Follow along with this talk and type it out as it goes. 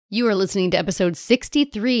You are listening to episode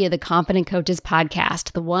 63 of the Confident Coaches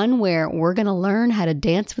podcast, the one where we're going to learn how to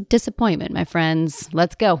dance with disappointment, my friends.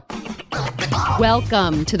 Let's go.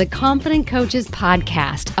 Welcome to the Confident Coaches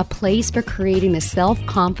podcast, a place for creating the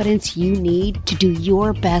self-confidence you need to do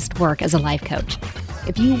your best work as a life coach.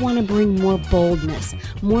 If you want to bring more boldness,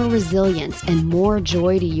 more resilience, and more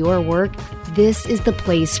joy to your work, this is the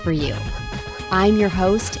place for you. I'm your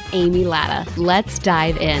host, Amy Latta. Let's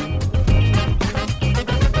dive in.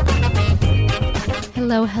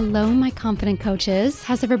 Hello, my confident coaches.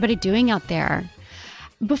 How's everybody doing out there?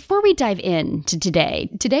 Before we dive into today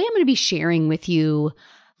I'm going to be sharing with you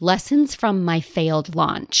lessons from my failed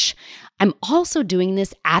launch. I'm also doing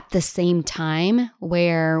this at the same time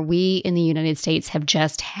where we in the United States have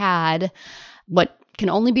just had what can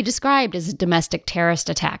only be described as a domestic terrorist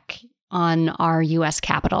attack on our U.S.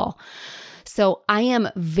 Capitol. So I am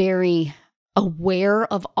very aware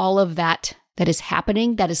of all of that is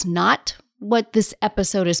happening. That is not what this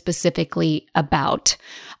episode is specifically about.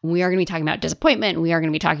 We are going to be talking about disappointment. We are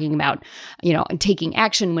going to be talking about, taking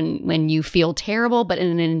action when you feel terrible, but in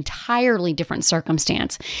an entirely different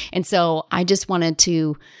circumstance. And so I just wanted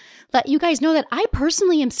to let you guys know that I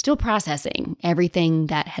personally am still processing everything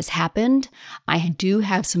that has happened. I do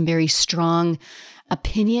have some very strong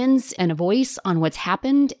opinions and a voice on what's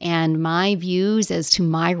happened, and my views as to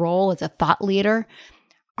my role as a thought leader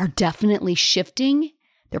are definitely shifting.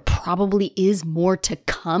 There probably is more to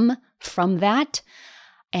come from that.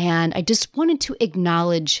 And I just wanted to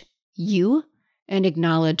acknowledge you and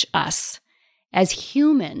acknowledge us as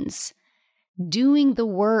humans doing the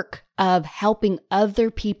work of helping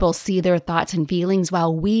other people see their thoughts and feelings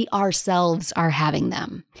while we ourselves are having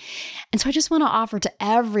them. And so I just want to offer to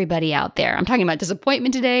everybody out there, I'm talking about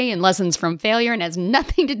disappointment today and lessons from failure, and has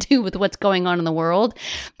nothing to do with what's going on in the world,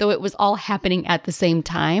 though it was all happening at the same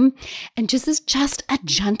time. And just a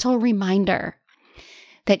gentle reminder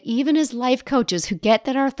that even as life coaches who get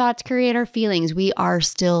that our thoughts create our feelings, we are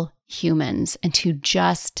still humans. And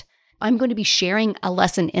I'm going to be sharing a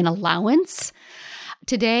lesson in allowance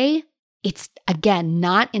today. It's, again,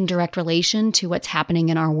 not in direct relation to what's happening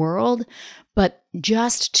in our world, but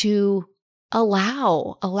just to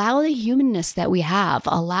allow the humanness that we have.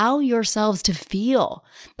 Allow yourselves to feel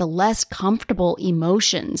the less comfortable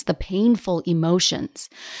emotions, the painful emotions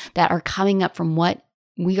that are coming up from what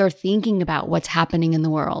we are thinking about what's happening in the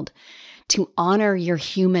world. To honor your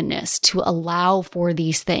humanness, to allow for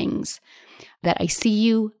these things. That I see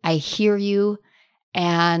you, I hear you,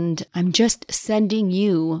 and I'm just sending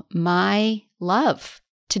you my love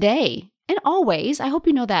today and always. I hope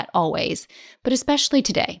you know that always, but especially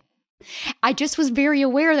today. I just was very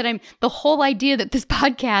aware that the whole idea that this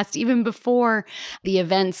podcast, even before the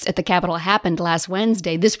events at the Capitol happened last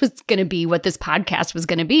Wednesday, this was going to be what this podcast was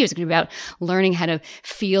going to be. It was going to be about learning how to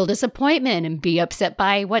feel disappointment and be upset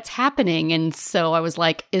by what's happening. And so I was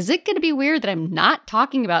like, is it going to be weird that I'm not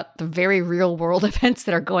talking about the very real world events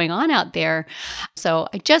that are going on out there? So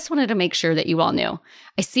I just wanted to make sure that you all knew.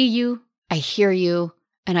 I see you, I hear you,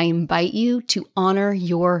 and I invite you to honor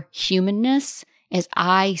your humanness as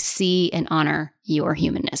I see and honor your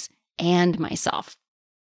humanness and myself.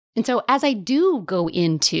 And so as I do go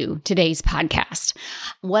into today's podcast,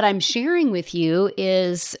 what I'm sharing with you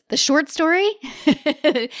is the short story,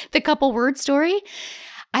 the couple word story.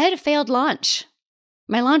 I had a failed launch.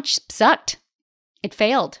 My launch sucked. It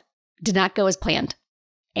failed. Did not go as planned.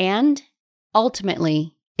 And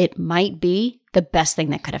ultimately, it might be the best thing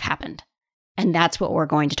that could have happened. And that's what we're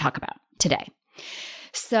going to talk about today.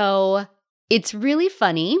 So it's really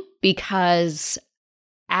funny because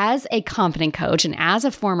as a confident coach and as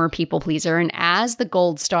a former people pleaser and as the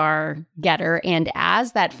gold star getter and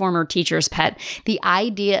as that former teacher's pet, the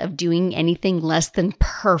idea of doing anything less than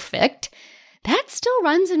perfect, that still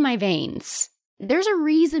runs in my veins. There's a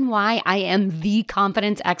reason why I am the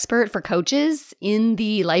confidence expert for coaches in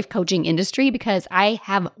the life coaching industry, because I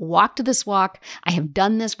have walked this walk. I have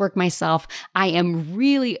done this work myself. I am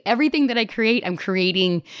really, everything that I create, I'm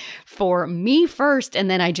creating for me first, and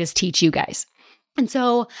then I just teach you guys. And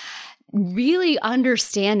so really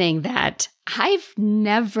understanding that I've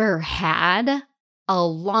never had a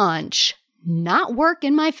launch not work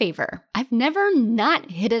in my favor. I've never not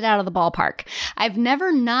hit it out of the ballpark. I've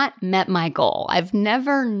never not met my goal. I've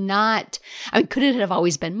never not, could it have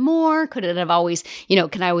always been more? Could it have always,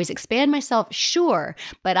 can I always expand myself? Sure.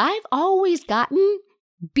 But I've always gotten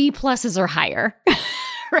B pluses or higher,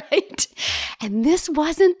 right? And this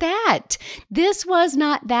wasn't that. This was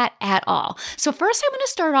not that at all. So first I'm going to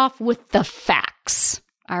start off with the facts.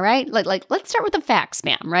 All right. Let's start with the facts,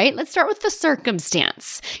 ma'am, right? Let's start with the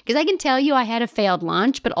circumstance. Because I can tell you I had a failed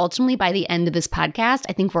launch, but ultimately by the end of this podcast,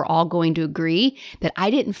 I think we're all going to agree that I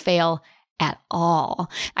didn't fail at all.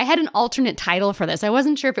 I had an alternate title for this. I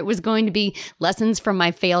wasn't sure if it was going to be Lessons from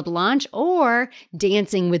My Failed Launch or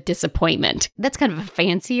Dancing with Disappointment. That's kind of a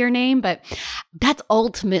fancier name, but that's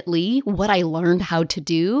ultimately what I learned how to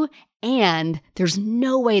do. And there's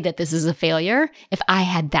no way that this is a failure if I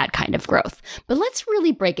had that kind of growth. But let's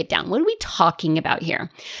really break it down. What are we talking about here?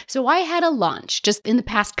 So I had a launch just in the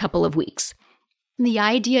past couple of weeks. The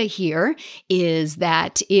idea here is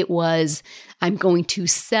that I'm going to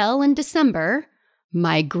sell in December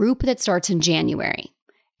my group that starts in January.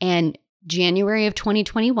 And January of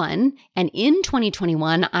 2021. And in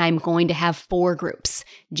 2021, I'm going to have 4 groups: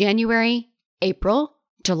 January, April,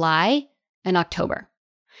 July, and October.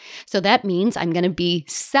 So that means I'm going to be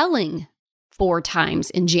selling 4 times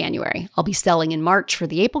in January. I'll be selling in March for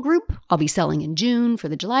the April group. I'll be selling in June for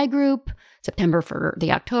the July group, September for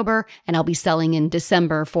the October, and I'll be selling in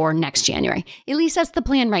December for next January. At least that's the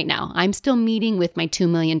plan right now. I'm still meeting with my $2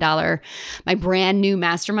 million, my brand new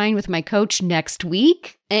mastermind with my coach next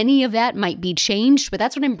week. Any of that might be changed, but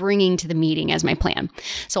that's what I'm bringing to the meeting as my plan.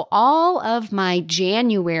 So all of my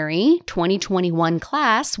January 2021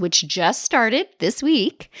 class, which just started this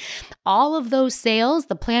week, all of those sales,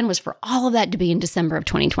 the plan was for all of that to be in December of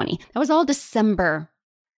 2020. That was all December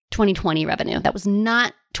 2020 revenue. That was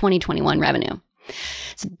not 2021 revenue.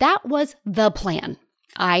 So that was the plan.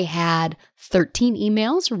 I had 13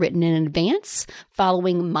 emails written in advance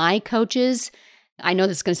following my coach's, I know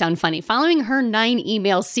this is going to sound funny, following her 9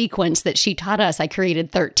 email sequence that she taught us, I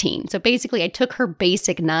created 13. So basically I took her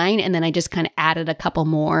basic 9 and then I just kind of added a couple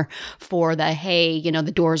more for the, hey,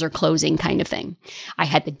 the doors are closing kind of thing. I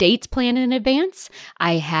had the dates planned in advance.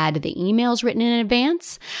 I had the emails written in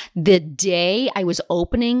advance. The day I was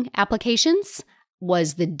opening applications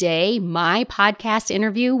was the day my podcast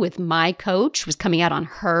interview with my coach was coming out on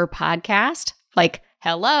her podcast.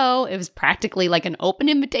 Hello, it was practically like an open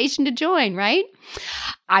invitation to join, right?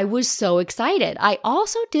 I was so excited. I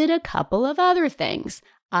also did a couple of other things.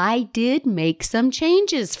 I did make some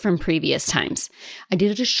changes from previous times. I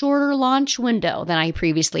did a shorter launch window than I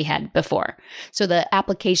previously had before. So the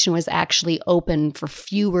application was actually open for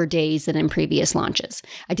fewer days than in previous launches.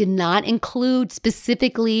 I did not include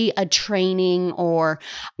specifically a training or,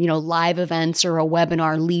 live events or a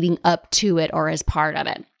webinar leading up to it or as part of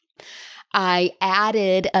it. I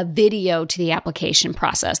added a video to the application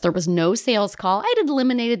process. There was no sales call. I had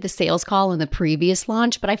eliminated the sales call in the previous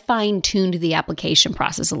launch, but I fine-tuned the application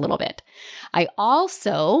process a little bit. I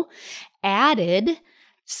also added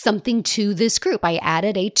something to this group. I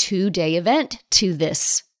added a 2-day event to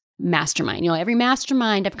this mastermind. Every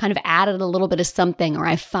mastermind, I've kind of added a little bit of something or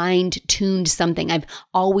I fine-tuned something. I'm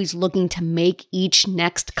always looking to make each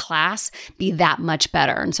next class be that much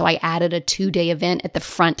better. And so I added a 2-day event at the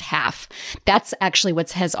front half. That's actually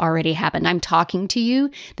what has already happened. I'm talking to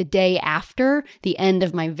you the day after the end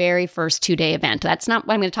of my very first 2-day event. That's not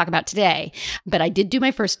what I'm going to talk about today, but I did do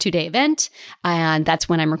my first 2-day event, and that's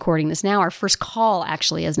when I'm recording this now. Our first call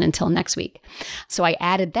actually isn't until next week. So I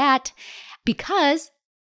added that because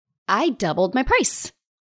I doubled my price.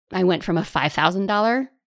 I went from a $5,000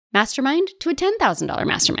 mastermind to a $10,000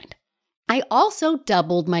 mastermind. I also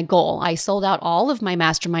doubled my goal. I sold out all of my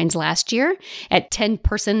masterminds last year at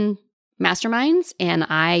 10-person masterminds, and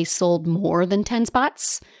I sold more than 10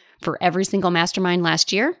 spots for every single mastermind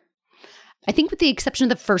last year. I think with the exception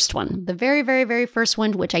of the first one, the very, very, very first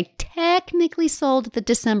one, which I technically sold the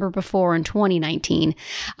December before in 2019,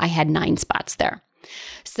 I had 9 spots there.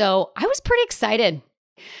 So I was pretty excited.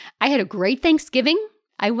 I had a great Thanksgiving.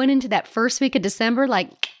 I went into that first week of December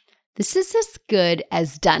this is as good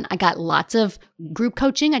as done. I got lots of group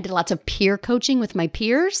coaching. I did lots of peer coaching with my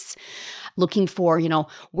peers, looking for,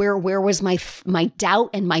 where was my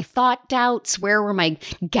doubt and my thought doubts? Where were my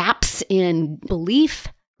gaps in belief,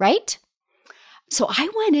 right? So I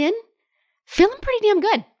went in feeling pretty damn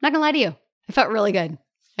good. Not gonna lie to you. I felt really good.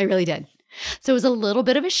 I really did. So it was a little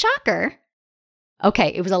bit of a shocker. Okay,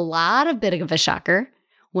 it was a bit of a shocker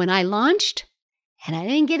when I launched and I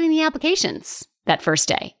didn't get any applications that first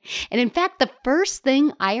day. And in fact, the first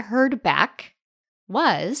thing I heard back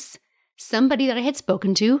was somebody that I had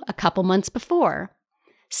spoken to a couple months before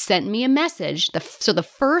sent me a message. So the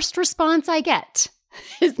first response I get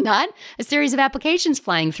is not a series of applications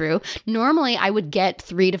flying through. Normally, I would get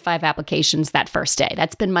 3 to 5 applications that first day.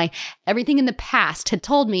 That's been everything in the past had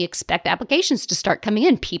told me expect applications to start coming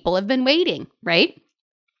in. People have been waiting, right?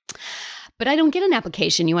 But I don't get an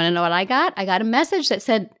application. You want to know what I got? I got a message that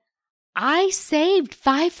said, I saved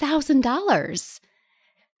 $5,000.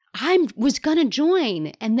 I was going to join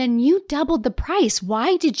and then you doubled the price.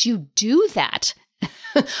 Why did you do that?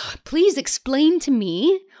 Please explain to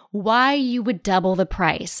me why you would double the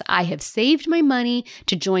price. I have saved my money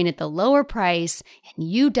to join at the lower price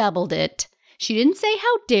and you doubled it. She didn't say,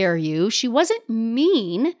 how dare you? She wasn't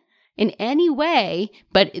mean in any way,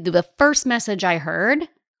 but the first message I heard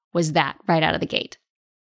was that right out of the gate.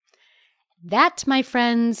 That, my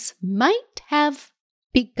friends, might have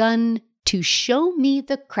begun to show me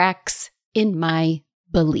the cracks in my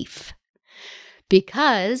belief,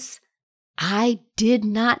 because I did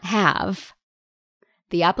not have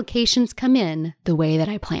the applications come in the way that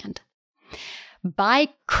I planned. By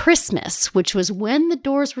Christmas, which was when the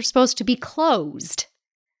doors were supposed to be closed,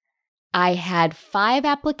 I had 5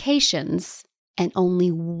 applications and only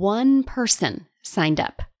 1 person signed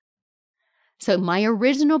up. So my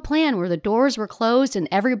original plan, where the doors were closed and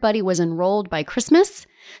everybody was enrolled by Christmas,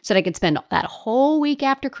 so that I could spend that whole week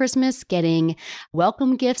after Christmas getting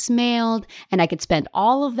welcome gifts mailed, and I could spend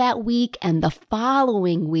all of that week and the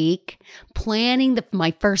following week planning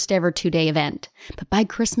my first ever 2-day event. But by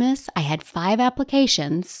Christmas, I had 5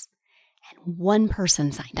 applications and 1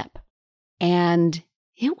 person signed up. And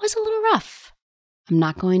it was a little rough. I'm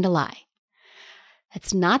not going to lie.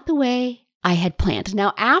 That's not the way I had planned.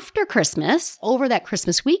 Now, after Christmas, over that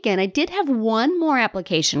Christmas weekend, I did have 1 more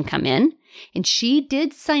application come in, and she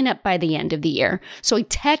did sign up by the end of the year. So I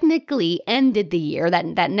technically ended the year.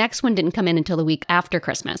 That next one didn't come in until the week after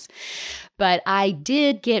Christmas. But I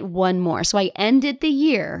did get 1 more. So I ended the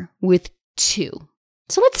year with 2.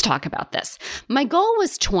 So let's talk about this. My goal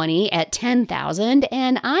was 20 at 10,000,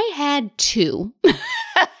 and I had 2.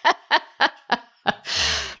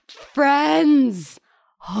 Friends.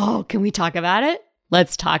 Oh, can we talk about it?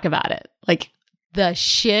 Let's talk about it. Like the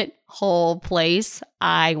shit hole place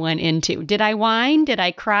I went into. Did I whine? Did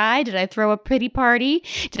I cry? Did I throw a pity party?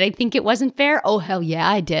 Did I think it wasn't fair? Oh, hell yeah,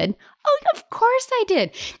 I did. Oh, of course I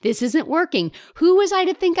did. This isn't working. Who was I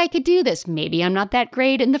to think I could do this? Maybe I'm not that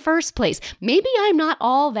great in the first place. Maybe I'm not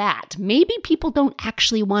all that. Maybe people don't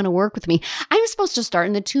actually want to work with me. I'm supposed to start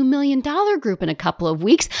in the $2 million group in a couple of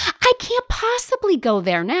weeks. I can't possibly go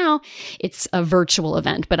there now. It's a virtual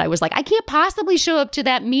event, but I was like, I can't possibly show up to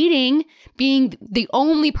that meeting being the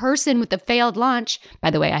only person with a failed launch. By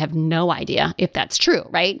the way, I have no idea if that's true,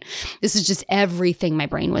 right? This is just everything my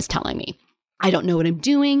brain was telling me. I don't know what I'm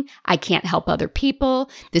doing. I can't help other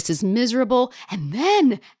people. This is miserable. And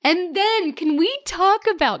then, can we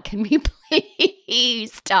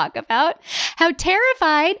please talk about how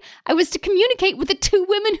terrified I was to communicate with the 2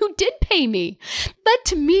 women who did pay me? That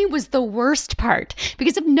to me was the worst part,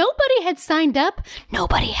 because if nobody had signed up,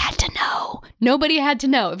 nobody had to know. Nobody had to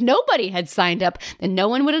know. If nobody had signed up, then no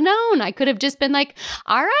one would have known. I could have just been like,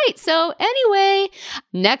 all right, so anyway,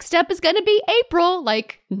 next up is going to be April.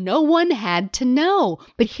 Like, no one had to know.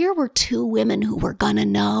 But here were 2 women who were going to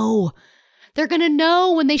know. They're going to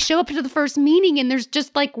know when they show up to the first meeting and there's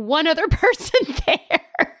just like 1 other person there.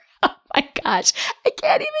 Oh my gosh. I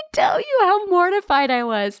can't even tell you how mortified I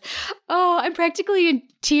was. Oh, I'm practically in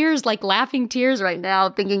tears, like laughing tears right now,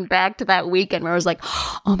 thinking back to that weekend where I was like,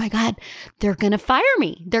 oh my God, they're going to fire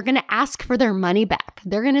me. They're going to ask for their money back.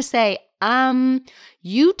 They're going to say,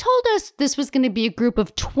 you told us this was going to be a group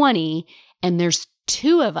of 20 and there's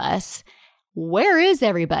 2 of us. Where is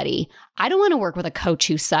everybody? I don't want to work with a coach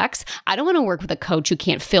who sucks. I don't want to work with a coach who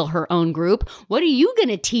can't fill her own group. What are you going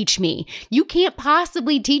to teach me? You can't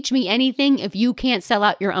possibly teach me anything if you can't sell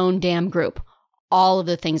out your own damn group. All of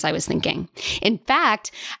the things I was thinking. In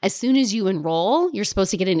fact, as soon as you enroll, you're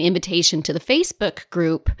supposed to get an invitation to the Facebook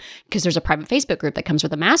group, because there's a private Facebook group that comes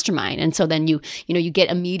with a mastermind. And so then you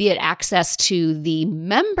get immediate access to the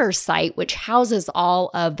member site, which houses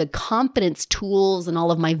all of the confidence tools and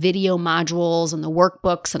all of my video modules and the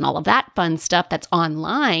workbooks and all of that fun stuff that's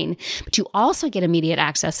online. But you also get immediate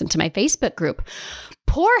access into my Facebook group.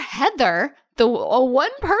 Poor Heather, the 1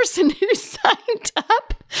 person who signed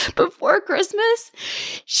up before Christmas,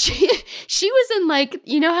 she was in like,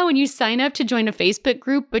 you know how when you sign up to join a Facebook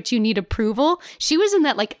group, but you need approval? She was in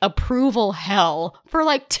that like approval hell for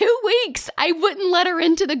like 2 weeks. I wouldn't let her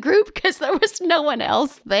into the group because there was no one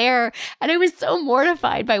else there. And I was so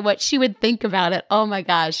mortified by what she would think about it. Oh my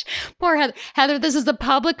gosh. Poor Heather. Heather, this is a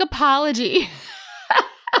public apology.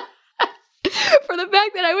 For the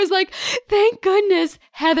fact that I was like, thank goodness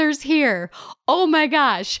Heather's here. Oh my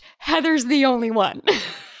gosh, Heather's the only one.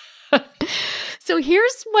 So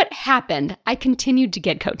here's what happened. I continued to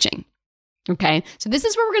get coaching. Okay, so this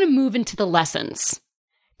is where we're going to move into the lessons,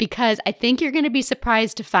 because I think you're going to be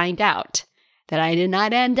surprised to find out that I did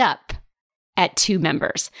not end up at 2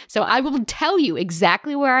 members. So I will tell you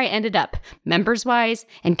exactly where I ended up, members-wise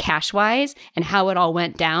and cash-wise, and how it all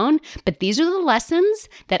went down. But these are the lessons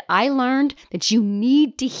that I learned that you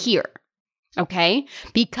need to hear, okay?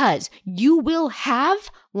 Because you will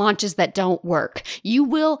have launches that don't work. You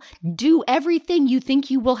will do everything you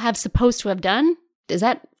think you will have supposed to have done. Is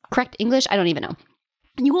that correct English? I don't even know.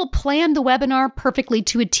 You will plan the webinar perfectly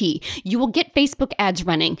to a T. You will get Facebook ads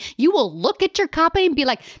running. You will look at your copy and be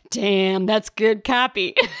like, damn, that's good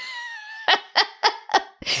copy.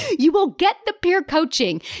 You will get the peer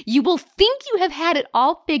coaching. You will think you have had it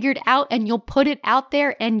all figured out, and you'll put it out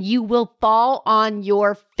there and you will fall on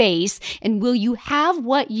your face. And will you have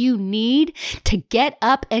what you need to get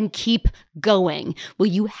up and keep going? Will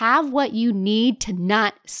you have what you need to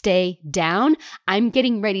not stay down? I'm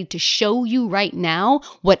getting ready to show you right now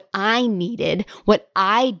what I needed, what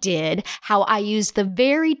I did, how I used the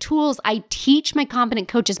very tools I teach my Confident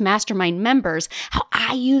Coaches Mastermind members, how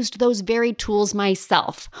I used those very tools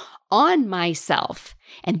myself, on myself.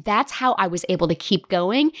 And that's how I was able to keep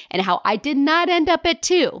going and how I did not end up at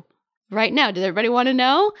 2. Right now, does everybody want to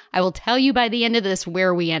know? I will tell you by the end of this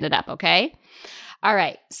where we ended up, okay? All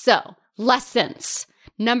right, so lessons.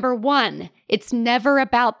 Number 1, it's never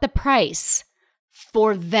about the price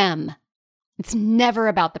for them. It's never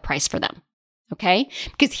about the price for them, okay?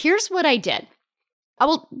 Because here's what I did. I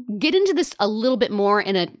will get into this a little bit more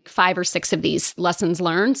in 5 or 6 of these lessons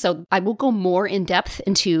learned. So I will go more in depth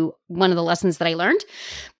into one of the lessons that I learned.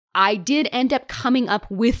 I did end up coming up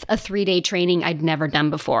with a 3-day training I'd never done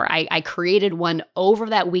before. I created one over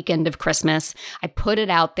that weekend of Christmas. I put it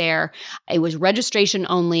out there. It was registration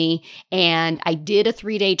only, and I did a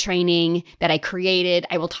 3-day training that I created.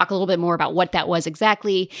 I will talk a little bit more about what that was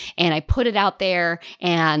exactly. And I put it out there,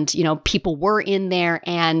 and people were in there,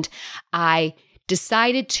 and I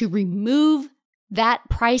decided to remove that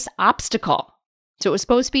price obstacle. So it was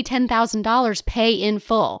supposed to be $10,000 pay in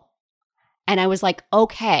full. And I was like,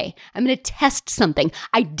 okay, I'm going to test something.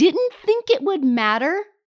 I didn't think it would matter.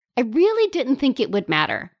 I really didn't think it would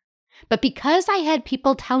matter. But because I had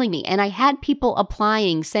people telling me, and I had people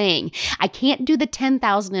applying saying, I can't do the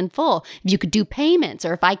 $10,000 in full. If you could do payments,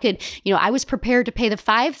 or if I could, I was prepared to pay the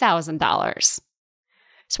 $5,000.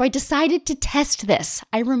 So I decided to test this.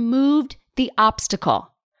 I removed the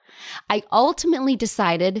obstacle. I ultimately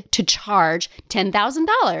decided to charge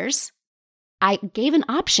 $10,000. I gave an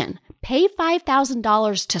option. Pay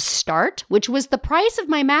 $5,000 to start, which was the price of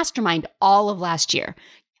my mastermind all of last year.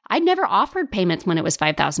 I never offered payments when it was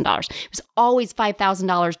 $5,000. It was always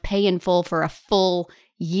 $5,000 pay in full for a full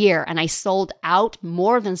year. And I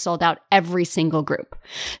more than sold out every single group.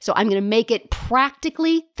 So I'm going to make it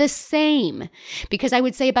practically the same, because I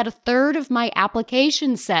would say about 1/3 of my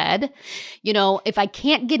applications said, if I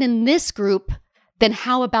can't get in this group, then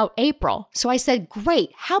how about April? So I said,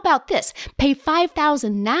 great. How about this? Pay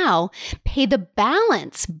 $5,000 now, pay the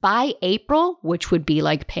balance by April, which would be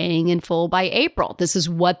like paying in full by April. This is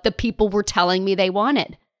what the people were telling me they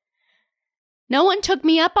wanted. No one took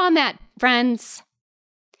me up on that, friends.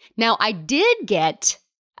 Now, I did get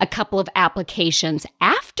a couple of applications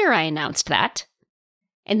after I announced that.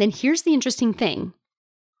 And then here's the interesting thing.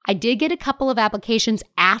 I did get a couple of applications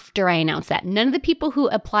after I announced that. None of the people who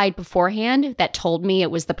applied beforehand that told me it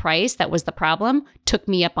was the price that was the problem took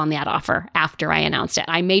me up on that offer after I announced it.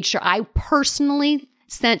 I made sure I personally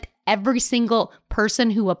sent every single person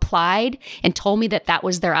who applied and told me that that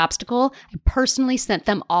was their obstacle. I personally sent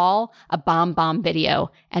them all a bomb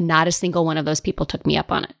video, and not a single one of those people took me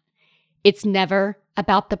up on it. It's never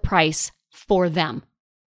about the price for them.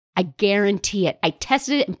 I guarantee it. I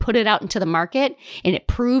tested it and put it out into the market, and it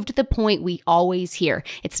proved the point we always hear.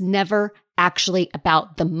 It's never actually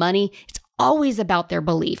about the money. It's always about their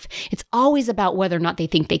belief. It's always about whether or not they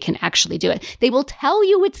think they can actually do it. They will tell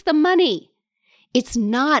you it's the money. It's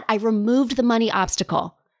not. I removed the money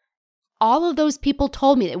obstacle. All of those people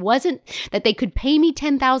told me it wasn't that they could pay me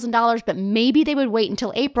 $10,000, but maybe they would wait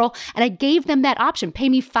until April, and I gave them that option. Pay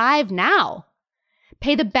me $5,000 now.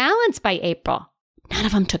 Pay the balance by April. None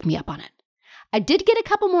of them took me up on it. I did get a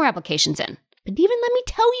couple more applications in, but even let me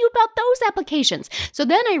tell you about those applications. So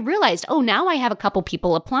then I realized, now I have a couple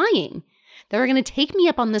people applying. They're going to take me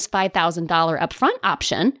up on this $5,000 upfront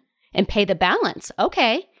option and pay the balance.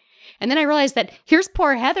 Okay. And then I realized that here's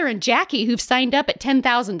poor Heather and Jackie who've signed up at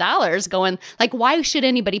 $10,000 going like, why should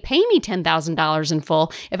anybody pay me $10,000 in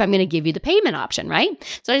full if I'm going to give you the payment option,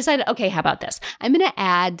 right? So I decided, okay, how about this? I'm going to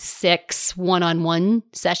add 6 one-on-one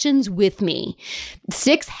sessions with me,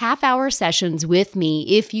 6 half-hour sessions with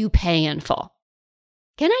me if you pay in full.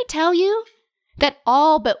 Can I tell you that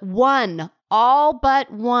all but one all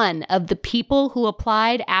but one of the people who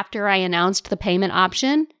applied after I announced the payment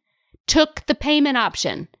option took the payment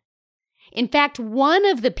option. In fact, one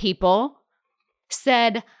of the people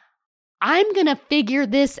said, I'm going to figure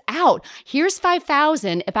this out. Here's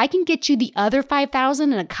 $5,000. If I can get you the other $5,000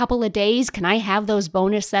 in a couple of days, can I have those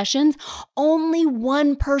bonus sessions? Only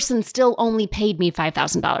one person still only paid me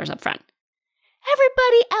 $5,000 up front.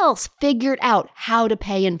 Everybody else figured out how to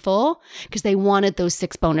pay in full because they wanted those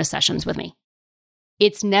 6 bonus sessions with me.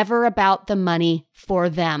 It's never about the money for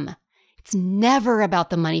them. It's never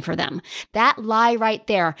about the money for them. That lie right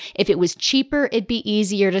there, if it was cheaper, it'd be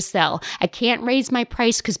easier to sell. I can't raise my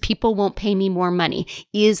price because people won't pay me more money,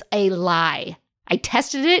 is a lie. I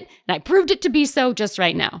tested it and I proved it to be so just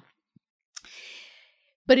right now.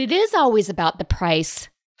 But it is always about the price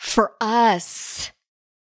for us.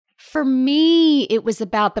 For me, it was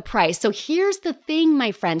about the price. So here's the thing,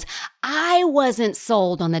 my friends. I wasn't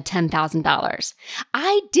sold on the $10,000.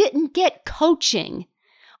 I didn't get coaching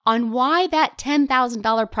on why that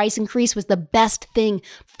 $10,000 price increase was the best thing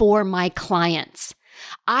for my clients.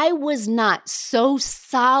 I was not so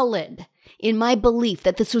solid in my belief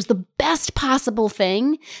that this was the best possible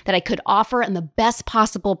thing that I could offer and the best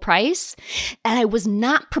possible price, and I was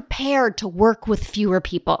not prepared to work with fewer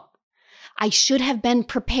people. I should have been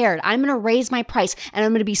prepared. I'm going to raise my price and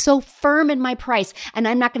I'm going to be so firm in my price and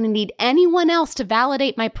I'm not going to need anyone else to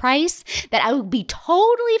validate my price that I will be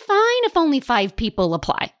totally fine if only 5 people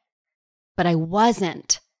apply. But I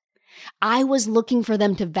wasn't. I was looking for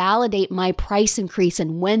them to validate my price increase.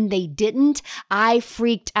 And when they didn't, I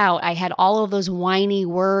freaked out. I had all of those whiny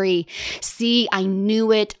worry. See, I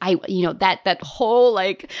knew it. That whole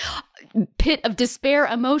pit of despair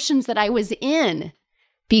emotions that I was in.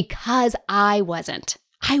 Because I wasn't.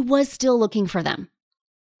 I was still looking for them.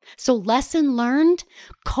 So lesson learned,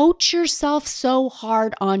 coach yourself so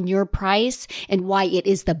hard on your price and why it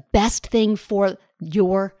is the best thing for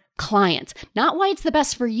your clients. Not why it's the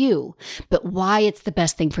best for you, but why it's the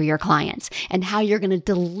best thing for your clients and how you're going to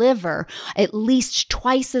deliver at least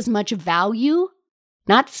twice as much value,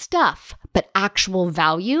 not stuff, but actual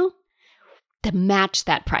value to match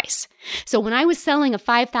that price. So when I was selling a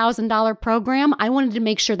 $5,000 program, I wanted to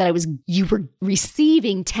make sure that you were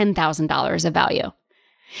receiving $10,000 of value.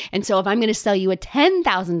 And so if I'm going to sell you a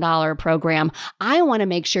 $10,000 program, I want to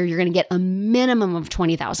make sure you're going to get a minimum of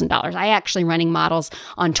 $20,000. I actually running models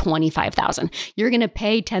on $25,000. You're going to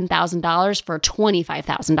pay $10,000 for a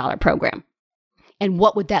 $25,000 program. And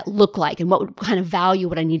what would that look like? And what kind of value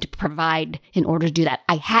would I need to provide in order to do that?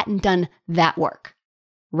 I hadn't done that work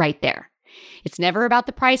right there. It's never about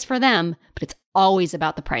the price for them, but it's always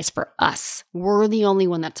about the price for us. We're the only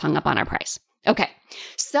one that's hung up on our price. Okay,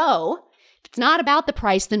 so if it's not about the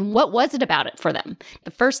price, then what was it about it for them?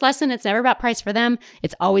 The first lesson, it's never about price for them.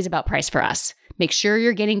 It's always about price for us. Make sure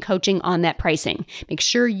you're getting coaching on that pricing. Make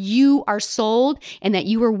sure you are sold and that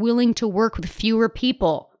you are willing to work with fewer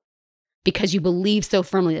people because you believe so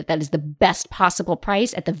firmly that that is the best possible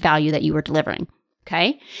price at the value that you are delivering.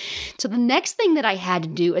 Okay. So the next thing that I had to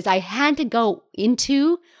do is I had to go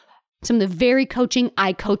into some of the very coaching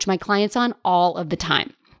I coach my clients on all of the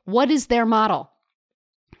time. What is their model?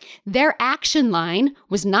 Their action line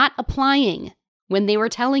was not applying when they were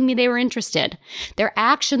telling me they were interested. Their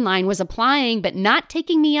action line was applying, but not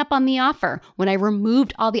taking me up on the offer when I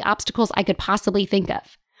removed all the obstacles I could possibly think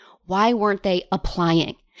of. Why weren't they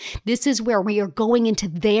applying? This is where we are going into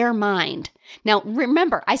their mind. Now,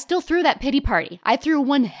 remember, I still threw that pity party. I threw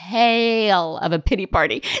one hell of a pity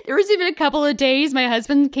party. There was even a couple of days my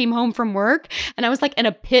husband came home from work and I was like in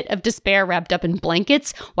a pit of despair wrapped up in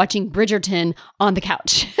blankets watching Bridgerton on the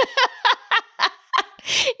couch.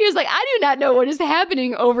 He was like, I do not know what is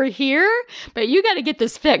happening over here, but you got to get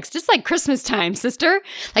this fixed. Just like Christmas time, sister.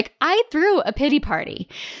 Like I threw a pity party.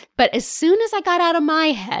 But as soon as I got out of my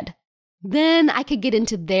head, then I could get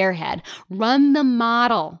into their head, run the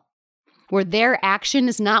model where their action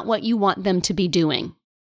is not what you want them to be doing.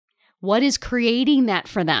 What is creating that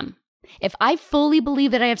for them? If I fully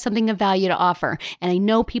believe that I have something of value to offer, and I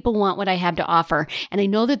know people want what I have to offer, and I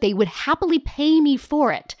know that they would happily pay me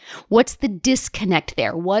for it, what's the disconnect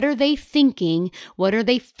there? What are they thinking? What are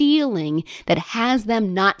they feeling that has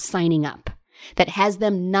them not signing up, that has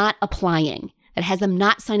them not applying, that has them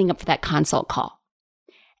not signing up for that consult call?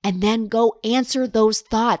 And then go answer those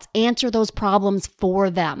thoughts, answer those problems for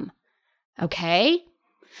them. Okay?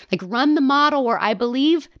 Like run the model where I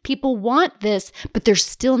believe people want this, but they're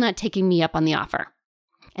still not taking me up on the offer.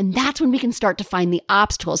 And that's when we can start to find the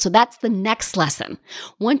obstacles. So that's the next lesson.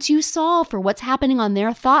 Once you solve for what's happening on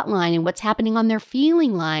their thought line and what's happening on their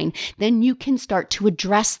feeling line, then you can start to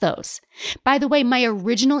address those. By the way, my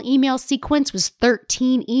original email sequence was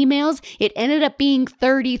 13 emails. It ended up being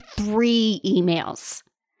 33 emails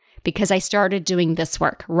because I started doing this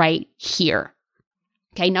work right here.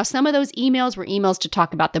 Okay, now some of those emails were emails to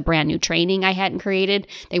talk about the brand new training I hadn't created.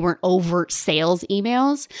 They weren't overt sales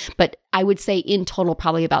emails, but I would say in total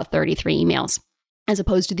probably about 33 emails as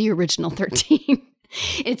opposed to the original 13.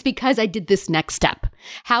 It's because I did this next step.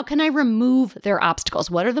 How can I remove their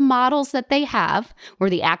obstacles? What are the models that they have where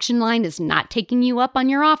the action line is not taking you up on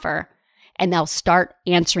your offer? And they'll start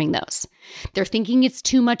answering those. They're thinking it's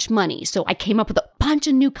too much money. So I came up with a bunch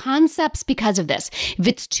of new concepts because of this. If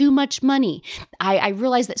it's too much money, I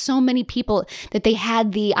realized that so many people that they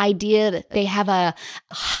had the idea that they have a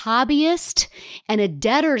hobbyist and a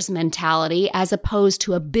debtor's mentality as opposed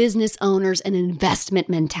to a business owner's and investment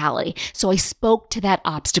mentality. So I spoke to that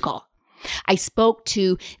obstacle. I spoke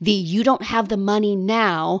to the you don't have the money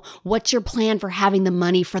now. What's your plan for having the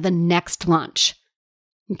money for the next launch?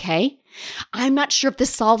 Okay. I'm not sure if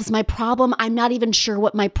this solves my problem. I'm not even sure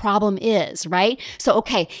what my problem is, right? So,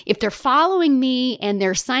 okay, if they're following me and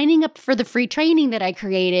they're signing up for the free training that I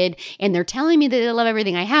created and they're telling me that they love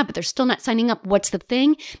everything I have, but they're still not signing up, what's the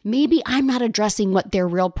thing? Maybe I'm not addressing what their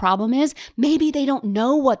real problem is. Maybe they don't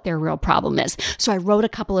know what their real problem is. So I wrote a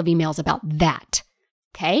couple of emails about that.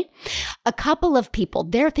 Okay. A couple of people,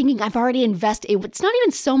 they're thinking I've already invested. It's not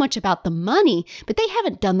even so much about the money, but they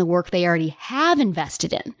haven't done the work they already have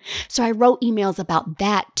invested in. So I wrote emails about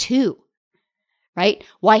that too, right?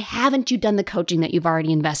 Why haven't you done the coaching that you've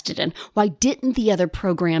already invested in? Why didn't the other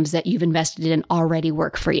programs that you've invested in already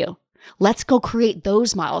work for you? Let's go create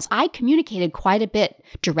those models. I communicated quite a bit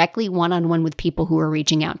directly one-on-one with people who are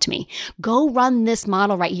reaching out to me. Go run this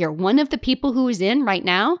model right here. One of the people who is in right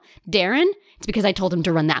now, Darren, it's because I told him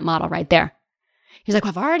to run that model right there. He's like,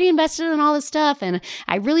 well, I've already invested in all this stuff and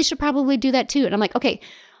I really should probably do that too. And I'm like, okay,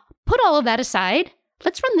 put all of that aside.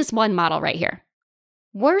 Let's run this one model right here.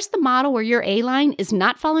 Where's the model where your A-line is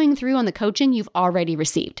not following through on the coaching you've already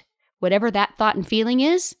received? Whatever that thought and feeling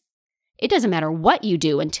is, it doesn't matter what you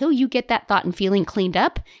do until you get that thought and feeling cleaned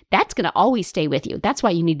up. That's going to always stay with you. That's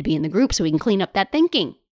why you need to be in the group so we can clean up that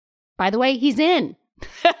thinking. By the way, he's in.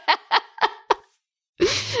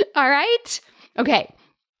 All right. Okay.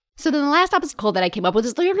 So then the last obstacle that I came up with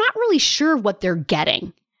is they're not really sure what they're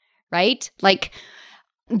getting, right? Like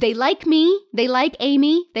they like me, they like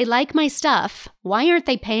Amy, they like my stuff. Why aren't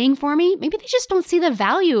they paying for me? Maybe they just don't see the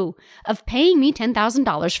value of paying me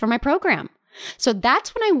 $10,000 for my program. So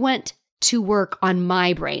that's when I went to work on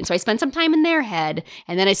my brain. So I spent some time in their head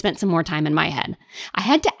and then I spent some more time in my head. I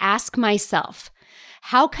had to ask myself,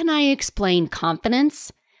 how can I explain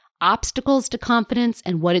confidence, obstacles to confidence,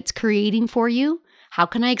 and what it's creating for you? How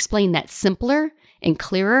can I explain that simpler and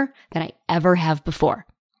clearer than I ever have before?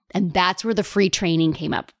 And that's where the free training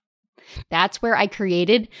came up. That's where I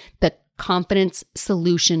created the confidence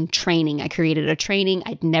solution training. I created a training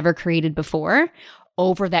I'd never created before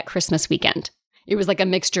over that Christmas weekend. It was like a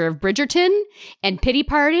mixture of Bridgerton and Pity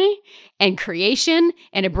Party and creation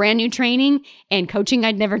and a brand new training and coaching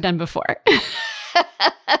I'd never done before.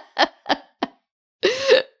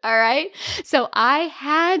 All right. So I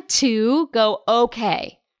had to go,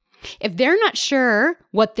 okay, if they're not sure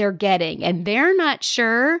what they're getting and they're not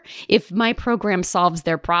sure if my program solves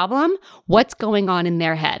their problem, what's going on in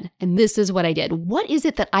their head? And this is what I did. What is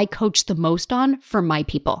it that I coach the most on for my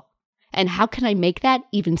people? And how can I make that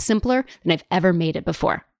even simpler than I've ever made it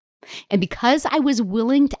before? And because I was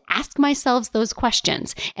willing to ask myself those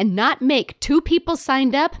questions and not make 2 people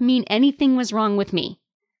signed up mean anything was wrong with me,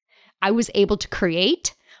 I was able to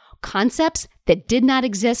create concepts that did not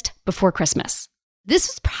exist before Christmas. This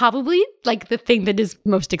is probably like the thing that is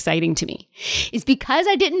most exciting to me is because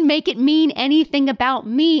I didn't make it mean anything about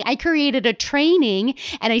me. I created a training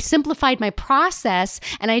and I simplified my process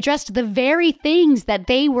and I addressed the very things that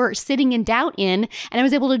they were sitting in doubt in. And I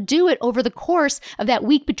was able to do it over the course of that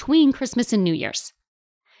week between Christmas and New Year's.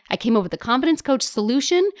 I came up with a confidence coach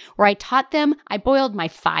solution where I taught them, I boiled my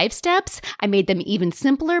 5 steps. I made them even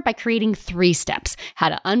simpler by creating 3 steps: how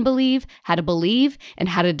to unbelieve, how to believe, and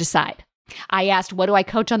how to decide. I asked, what do I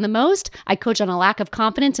coach on the most? I coach on a lack of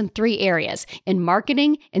confidence in 3 areas: in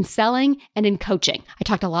marketing, in selling, and in coaching. I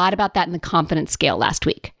talked a lot about that in the confidence scale last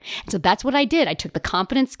week. And so that's what I did. I took the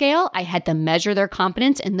confidence scale. I had them measure their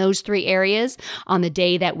confidence in those 3 areas on the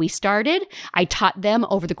day that we started. I taught them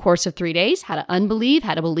over the course of 3 days how to unbelieve,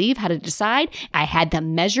 how to believe, how to decide. I had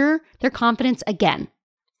them measure their confidence again.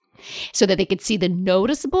 so that they could see the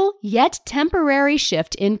noticeable yet temporary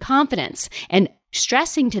shift in confidence, and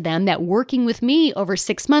stressing to them that working with me over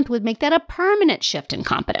 6 months would make that a permanent shift in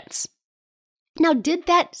confidence. Now, did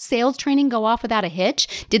that sales training go off without a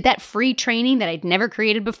hitch? Did that free training that I'd never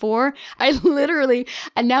created before? I literally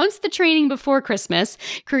announced the training before Christmas,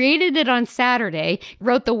 created it on Saturday,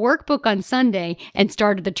 wrote the workbook on Sunday, and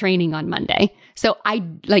started the training on Monday. So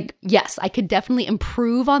yes, I could definitely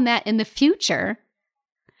improve on that in the future.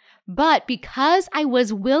 But because I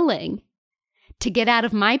was willing to get out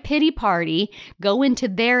of my pity party, go into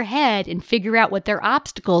their head and figure out what their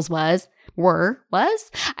obstacles was,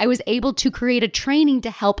 I was able to create a training to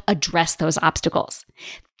help address those obstacles.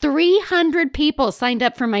 300 people signed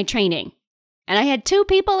up for my training. And I had 2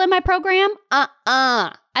 people in my program?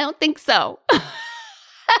 I don't think so.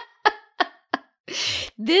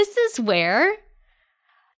 This is where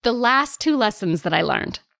the last 2 lessons that I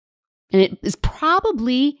learned, and it is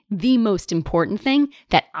probably the most important thing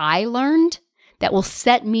that I learned that will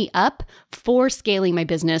set me up for scaling my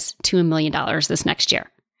business to $1 million this next year.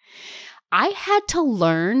 I had to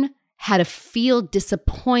learn how to feel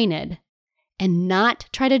disappointed and not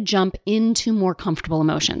try to jump into more comfortable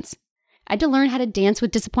emotions. I had to learn how to dance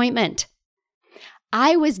with disappointment.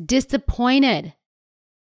 I was disappointed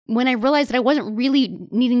when I realized that I wasn't really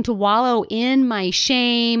needing to wallow in my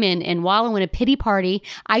shame and wallow in a pity party.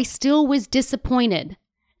 I still was disappointed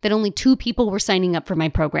that only 2 people were signing up for my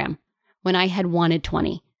program when I had wanted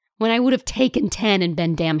 20, when I would have taken 10 and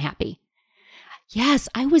been damn happy. Yes,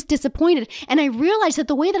 I was disappointed. And I realized that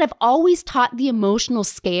the way that I've always taught the emotional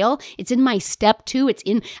scale, it's in my step 2.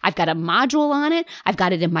 I've got a module on it. I've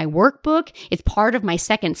got it in my workbook. It's part of my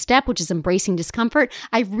second step, which is embracing discomfort.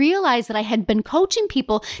 I realized that I had been coaching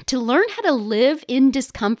people to learn how to live in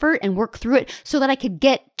discomfort and work through it so that I could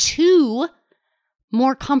get to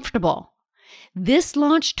more comfortable. This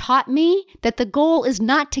launch taught me that the goal is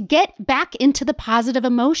not to get back into the positive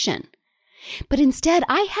emotion. But instead,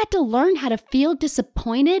 I had to learn how to feel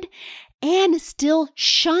disappointed and still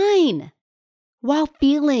shine while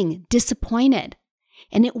feeling disappointed.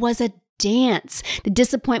 And it was a dance. The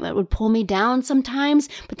disappointment would pull me down sometimes,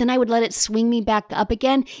 but then I would let it swing me back up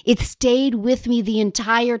again. It stayed with me the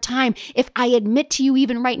entire time. If I admit to you,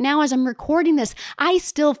 even right now as I'm recording this, I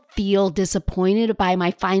still feel disappointed by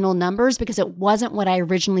my final numbers because it wasn't what I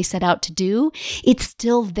originally set out to do. It's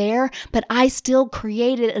still there, but I still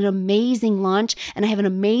created an amazing launch, and I have an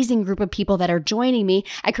amazing group of people that are joining me.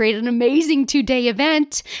 I created an amazing 2-day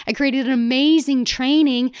event. I created an amazing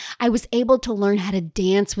training. I was able to learn how to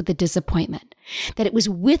dance with the disappointment. That it was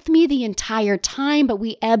with me the entire time, but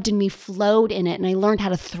we ebbed and we flowed in it. And I learned how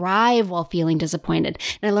to thrive while feeling disappointed.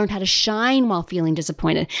 And I learned how to shine while feeling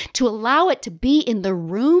disappointed, to allow it to be in the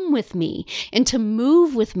room with me and to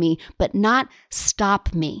move with me, but not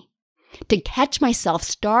stop me. To catch myself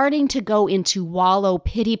starting to go into wallow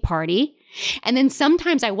pity party. And then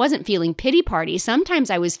sometimes I wasn't feeling pity party. Sometimes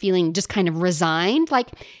I was feeling just kind of resigned, like,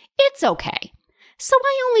 it's okay. So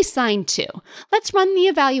I only signed 2. Let's run the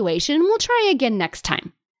evaluation and we'll try again next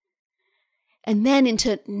time. And then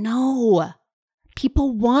into, no,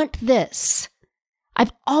 people want this.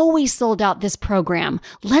 I've always sold out this program.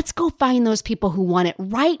 Let's go find those people who want it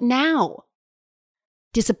right now.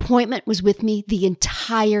 Disappointment was with me the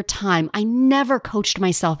entire time. I never coached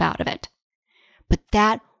myself out of it. But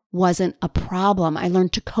that wasn't a problem. I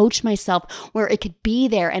learned to coach myself where it could be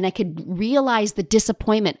there and I could realize the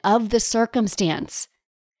disappointment of the circumstance.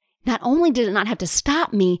 Not only did it not have to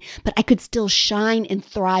stop me, but I could still shine and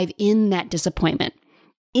thrive in that disappointment.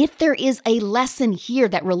 If there is a lesson here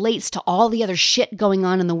that relates to all the other shit going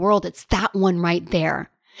on in the world, it's that one right there.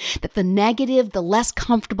 That the negative, the less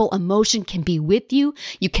comfortable emotion can be with you.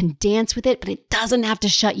 You can dance with it, but it doesn't have to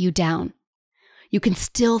shut you down. You can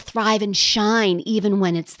still thrive and shine even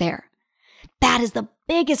when it's there. That is the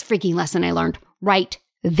biggest freaking lesson I learned right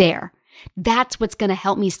there. That's what's going to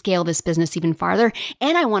help me scale this business even farther.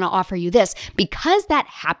 And I want to offer you this. Because that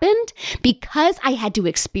happened, because I had to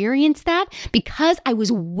experience that, because I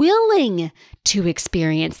was willing to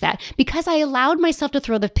experience that, because I allowed myself to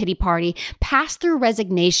throw the pity party, pass through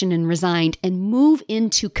resignation and resigned, and move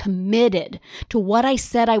into committed to what I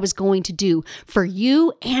said I was going to do for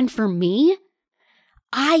you and for me,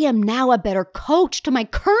 I am now a better coach to my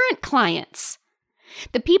current clients.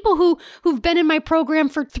 The people who've been in my program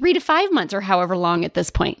for 3 to 5 months or however long at this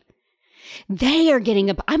point. They are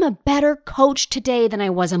I'm a better coach today than I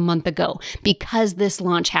was a month ago because this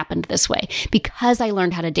launch happened this way, because I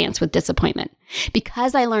learned how to dance with disappointment,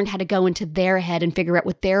 because I learned how to go into their head and figure out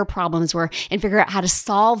what their problems were and figure out how to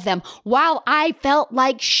solve them while I felt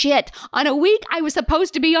like shit on a week I was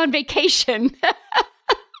supposed to be on vacation.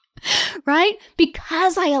 right?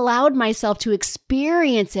 Because I allowed myself to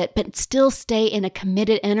experience it, but still stay in a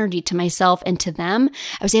committed energy to myself and to them,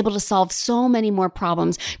 I was able to solve so many more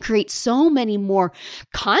problems, create so many more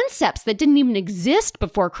concepts that didn't even exist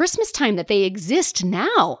before Christmas time that they exist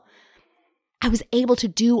now. I was able to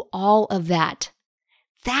do all of that.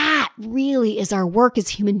 That really is our work as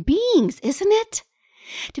human beings, isn't it?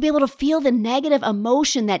 To be able to feel the negative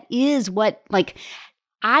emotion that is what, like,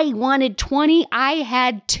 I wanted 20, I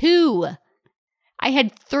had 2. I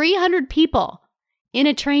had 300 people in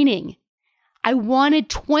a training. I wanted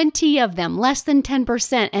 20 of them, less than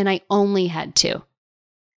 10%, and I only had 2.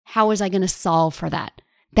 How was I going to solve for that?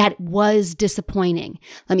 That was disappointing.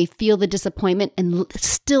 Let me feel the disappointment and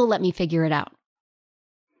still let me figure it out.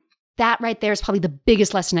 That right there is probably the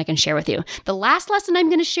biggest lesson I can share with you. The last lesson I'm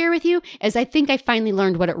going to share with you is I think I finally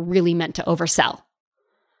learned what it really meant to oversell.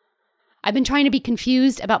 I've been trying to be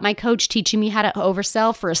confused about my coach teaching me how to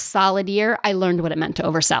oversell for a solid year. I learned what it meant to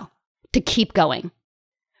oversell, to keep going.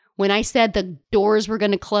 When I said the doors were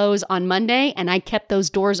going to close on Monday and I kept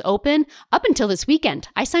those doors open up until this weekend,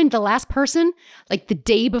 I signed the last person like the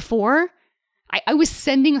day before. I was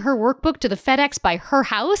sending her workbook to the FedEx by her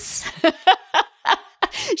house.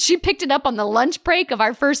 She picked it up on the lunch break of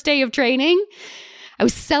our first day of training. I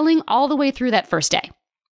was selling all the way through that first day.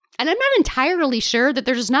 And I'm not entirely sure that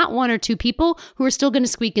there's not 1 or 2 people who are still going to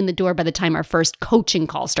squeak in the door by the time our first coaching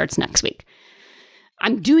call starts next week.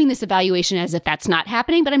 I'm doing this evaluation as if that's not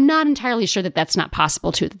happening, but I'm not entirely sure that that's not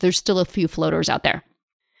possible too, that there's still a few floaters out there.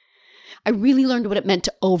 I really learned what it meant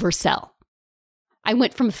to oversell. I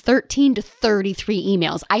went from 13 to 33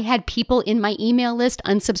 emails. I had people in my email list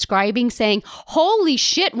unsubscribing saying, holy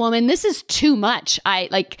shit, woman, this is too much.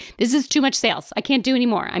 This is too much sales. I can't do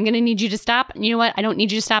anymore. I'm going to need you to stop. And you know what? I don't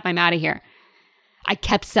need you to stop. I'm out of here. I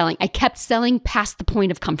kept selling. I kept selling past the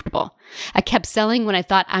point of comfortable. I kept selling when I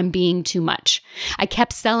thought I'm being too much. I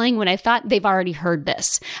kept selling when I thought they've already heard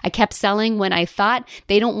this. I kept selling when I thought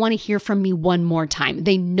they don't want to hear from me one more time.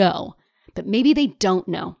 They know, but maybe they don't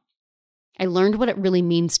know. I learned what it really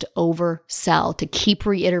means to oversell, to keep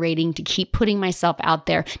reiterating, to keep putting myself out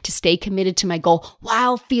there, to stay committed to my goal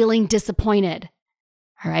while feeling disappointed.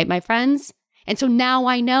 All right, my friends? And so now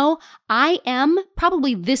I know I am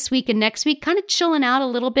probably this week and next week kind of chilling out a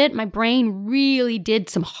little bit. My brain really did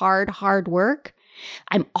some hard work.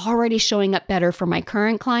 I'm already showing up better for my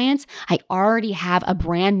current clients. I already have a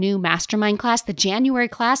brand new mastermind class, the January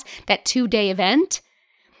class, that 2-day event.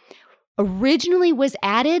 Originally was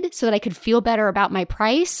added so that I could feel better about my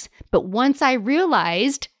price. But once I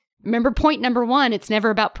realized, remember point number 1, it's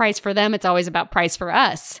never about price for them. It's always about price for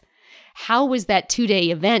us. How was that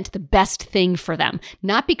 2-day event the best thing for them?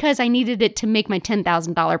 Not because I needed it to make my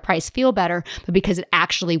 $10,000 price feel better, but because it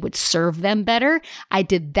actually would serve them better. I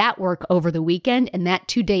did that work over the weekend, and that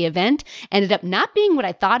 2-day event ended up not being what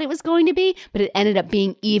I thought it was going to be, but it ended up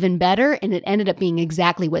being even better, and it ended up being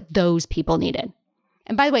exactly what those people needed.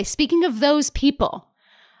 And by the way, speaking of those people,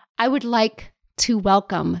 I would like to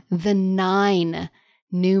welcome the 9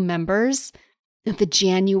 new members of the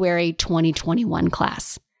January 2021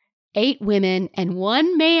 class. 8 women and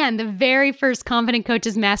 1 man, the very first Confident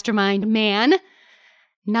Coaches Mastermind man.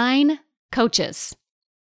 9 coaches.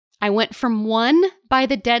 I went from 1 by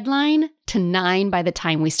the deadline to 9 by the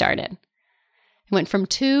time we started. I went from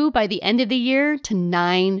 2 by the end of the year to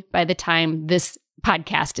 9 by the time this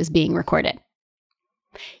podcast is being recorded.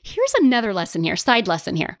 Here's another lesson here, side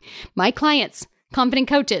lesson here. My clients, confident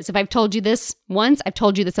coaches, if I've told you this once, I've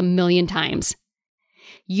told you this a million times.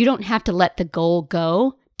 You don't have to let the goal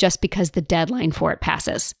go just because the deadline for it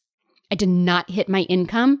passes. I did not hit my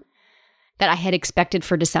income that I had expected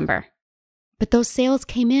for December. But those sales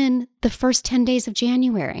came in the first 10 days of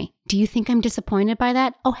January. Do you think I'm disappointed by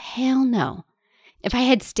that? Oh, hell no. If I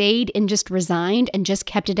had stayed and just resigned and just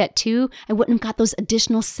kept it at 2, I wouldn't have got those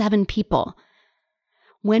additional 7 people.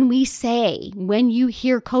 When you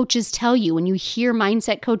hear coaches tell you, when you hear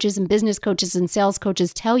mindset coaches and business coaches and sales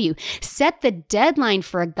coaches tell you, set the deadline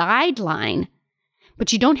for a guideline,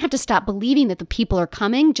 but you don't have to stop believing that the people are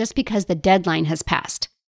coming just because the deadline has passed.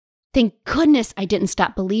 Thank goodness I didn't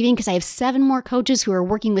stop believing, because I have 7 more coaches who are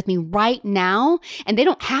working with me right now, and they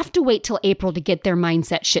don't have to wait till April to get their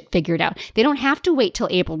mindset shit figured out. They don't have to wait till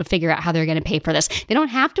April to figure out how they're going to pay for this. They don't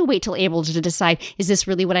have to wait till April to decide, is this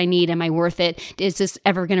really what I need? Am I worth it? Is this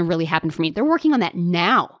ever going to really happen for me? They're working on that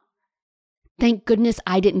now. Thank goodness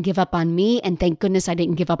I didn't give up on me, and thank goodness I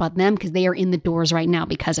didn't give up on them, because they are in the doors right now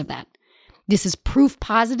because of that. This is proof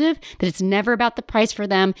positive that it's never about the price for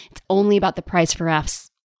them. It's only about the price for us.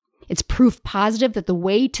 It's proof positive that the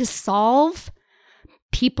way to solve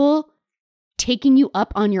people taking you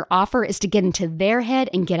up on your offer is to get into their head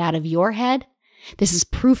and get out of your head. This is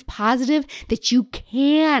proof positive that you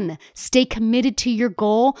can stay committed to your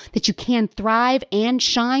goal, that you can thrive and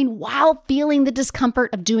shine while feeling the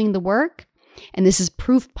discomfort of doing the work. And this is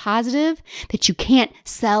proof positive that you can't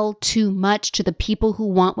sell too much to the people who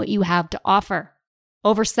want what you have to offer.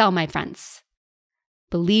 Oversell, my friends.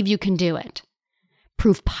 Believe you can do it.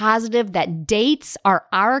 Proof positive that dates are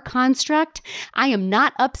our construct. I am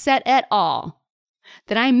not upset at all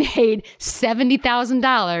that I made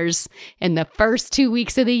 $70,000 in the first 2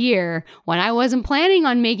 weeks of the year when I wasn't planning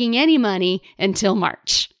on making any money until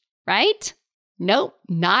March, right? Nope,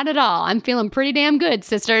 not at all. I'm feeling pretty damn good,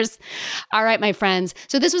 sisters. All right, my friends.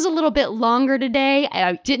 So this was a little bit longer today.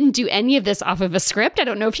 I didn't do any of this off of a script. I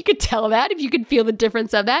don't know if you could tell that, if you could feel the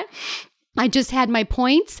difference of that. I just had my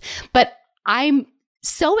points, but I'm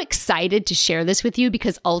so excited to share this with you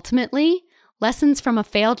because ultimately, lessons from a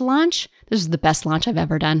failed launch, this is the best launch I've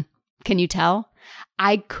ever done. Can you tell?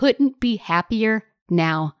 I couldn't be happier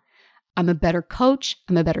now. I'm a better coach.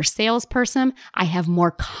 I'm a better salesperson. I have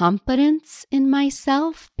more confidence in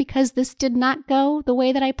myself because this did not go the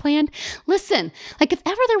way that I planned. Listen, like if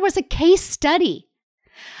ever there was a case study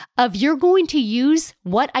of you're going to use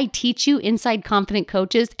what I teach you inside Confident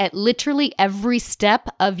Coaches at literally every step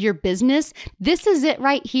of your business, this is it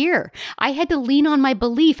right here. I had to lean on my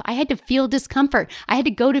belief. I had to feel discomfort. I had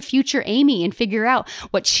to go to future Amy and figure out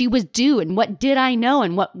what she was due and what did I know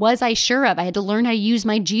and what was I sure of. I had to learn how to use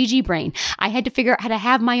my Gigi brain. I had to figure out how to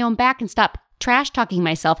have my own back and stop trash talking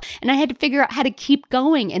myself. And I had to figure out how to keep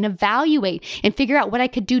going and evaluate and figure out what I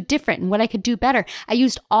could do different and what I could do better. I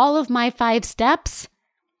used all of my 5 steps.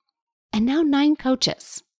 And now 9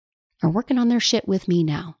 coaches are working on their shit with me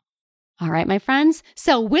now. All right, my friends.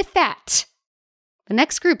 So with that, the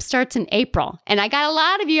next group starts in April. And I got a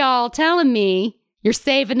lot of y'all telling me you're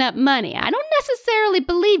saving up money. I don't necessarily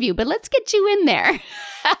believe you, but let's get you in there.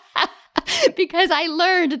 Because I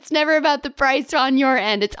learned it's never about the price on your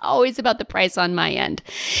end. It's always about the price on my end.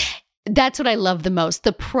 That's what I love the most.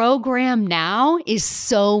 The program now is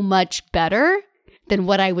so much better than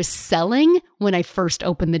what I was selling when I first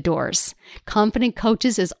opened the doors. Confident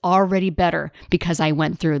Coaches is already better because I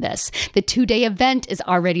went through this. The 2-day event is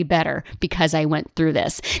already better because I went through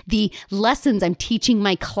this. The lessons I'm teaching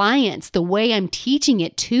my clients, the way I'm teaching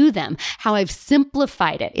it to them, how I've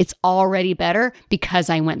simplified it, it's already better because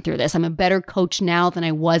I went through this. I'm a better coach now than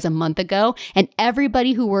I was a month ago. And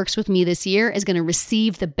everybody who works with me this year is going to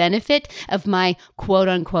receive the benefit of my quote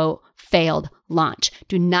unquote failed launch.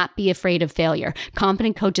 Do not be afraid of failure.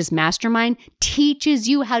 Confident Coaches Mastermind teaches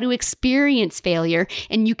you how to experience failure.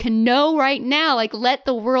 And you can know right now, like let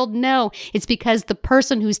the world know it's because the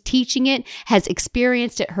person who's teaching it has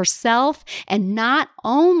experienced it herself and not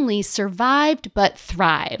only survived, but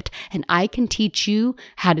thrived. And I can teach you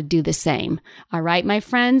how to do the same. All right, my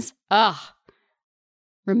friends?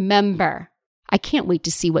 Remember, I can't wait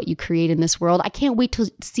to see what you create in this world. I can't wait to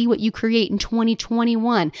see what you create in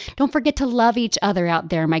 2021. Don't forget to love each other out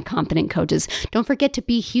there, my Confident Coaches. Don't forget to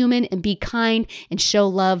be human and be kind and show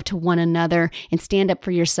love to one another and stand up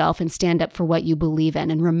for yourself and stand up for what you believe in.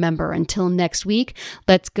 And remember, until next week,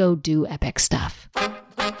 let's go do epic stuff.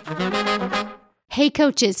 Hey,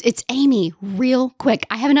 coaches, it's Amy. Real quick,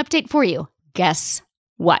 I have an update for you. Guess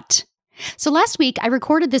what? So last week, I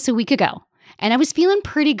recorded this a week ago, and I was feeling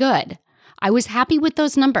pretty good. I was happy with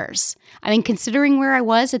those numbers. I mean, considering where I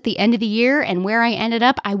was at the end of the year and where I ended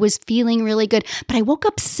up, I was feeling really good. But I woke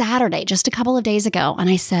up Saturday, just a couple of days ago, and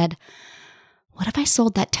I said, what if I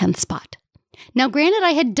sold that 10th spot? Now, granted,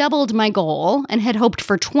 I had doubled my goal and had hoped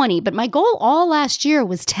for 20, but my goal all last year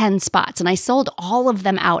was 10 spots, and I sold all of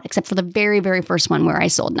them out except for the very, very first one where I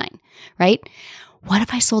sold 9, right? What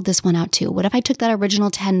if I sold this one out too? What if I took that original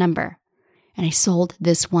 10 number and I sold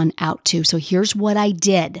this one out too? So here's what I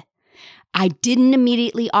did. I didn't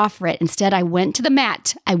immediately offer it. Instead, I went to the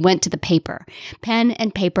mat. I went to the paper. Pen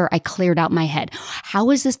and paper, I cleared out my head.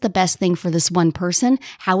 How is this the best thing for this one person?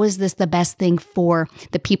 How is this the best thing for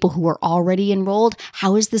the people who are already enrolled?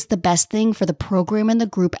 How is this the best thing for the program and the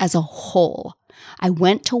group as a whole? I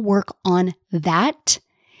went to work on that.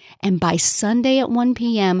 And by Sunday at 1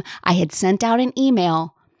 p.m., I had sent out an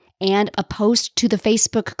email and a post to the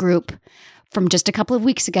Facebook group from just a couple of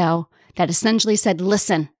weeks ago that essentially said,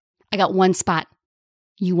 listen, I got 1 spot.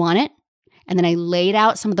 You want it? And then I laid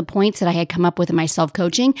out some of the points that I had come up with in my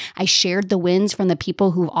self-coaching. I shared the wins from the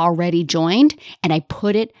people who've already joined, and I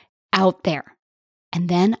put it out there. And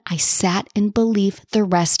then I sat in belief the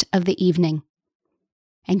rest of the evening.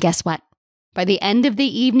 And guess what? By the end of the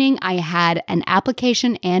evening, I had an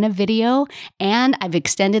application and a video, and I've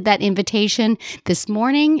extended that invitation this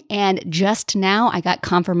morning. And just now, I got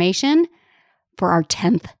confirmation for our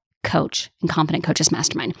 10th coach in Confident Coaches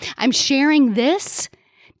Mastermind. I'm sharing this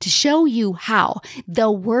to show you how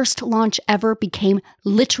the worst launch ever became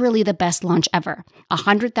literally the best launch ever.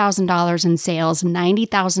 $100,000 in sales,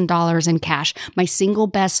 $90,000 in cash, my single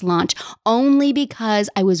best launch, only because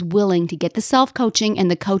I was willing to get the self-coaching and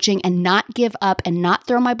the coaching and not give up and not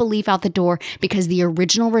throw my belief out the door because the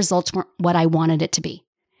original results weren't what I wanted it to be.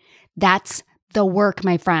 That's the work,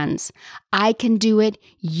 my friends. I can do it.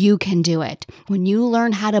 You can do it. When you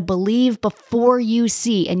learn how to believe before you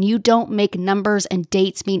see, and you don't make numbers and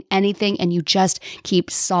dates mean anything, and you just keep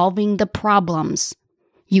solving the problems,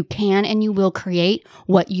 you can and you will create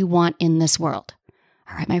what you want in this world.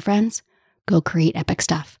 All right, my friends, go create epic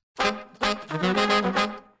stuff.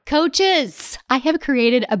 Coaches, I have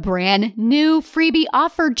created a brand new freebie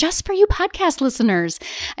offer just for you podcast listeners.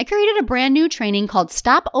 I created a brand new training called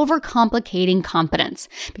Stop Overcomplicating Confidence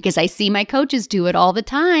because I see my coaches do it all the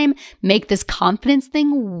time, make this confidence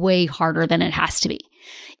thing way harder than it has to be.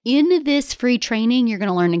 In this free training, you're going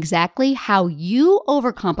to learn exactly how you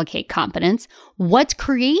overcomplicate confidence, what's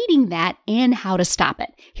creating that, and how to stop it.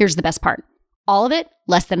 Here's the best part. All of it,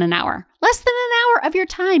 less than an hour. Less than an hour of your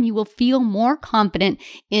time. You will feel more confident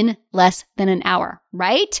in less than an hour,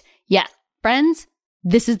 right? Yes, friends,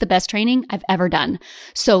 this is the best training I've ever done.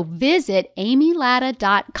 So visit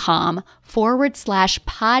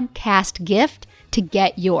amylatta.com/podcast gift to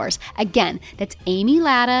get yours. Again, that's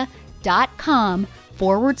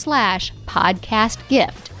amylatta.com/podcast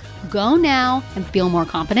gift. Go now and feel more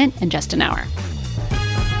confident in just an hour.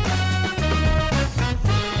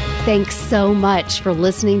 Thanks so much for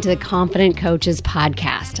listening to the Confident Coaches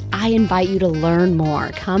podcast. I invite you to learn more.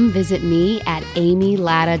 Come visit me at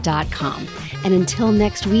amylatta.com. And until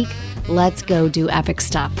next week, let's go do epic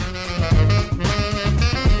stuff.